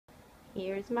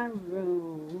Here's my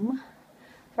room.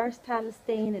 First time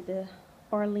staying at the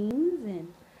Orleans,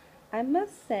 and I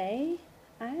must say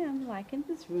I am liking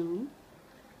this room.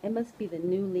 It must be the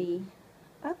newly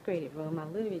upgraded room. I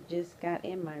literally just got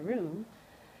in my room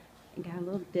and got a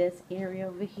little desk area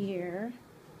over here.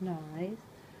 Nice.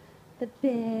 The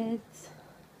beds,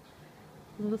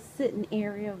 a little sitting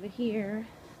area over here.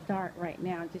 Dark right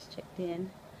now. Just checked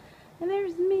in, and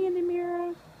there's me in the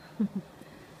mirror.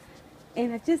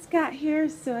 And I just got here,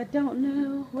 so I don't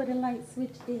know where the light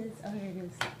switch is. Oh, here it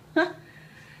is.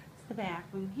 It's the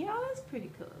bathroom here. Oh, that's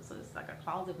pretty cool. So it's like a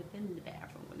closet within the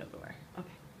bathroom with no door.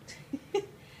 Okay.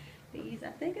 These,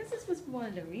 I think this was one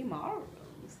of the remodel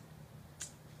rooms.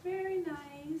 Very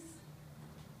nice.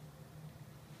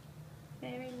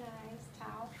 Very nice.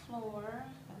 Tile floor.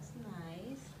 That's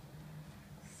nice.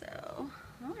 So,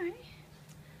 alright.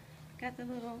 Got the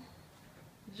little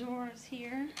drawers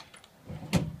here.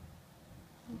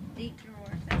 Deep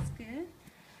drawers. That's good.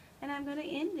 And I'm going to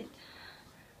end it.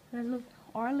 That little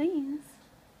Orleans.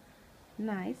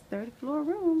 Nice 30th floor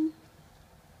room.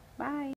 Bye.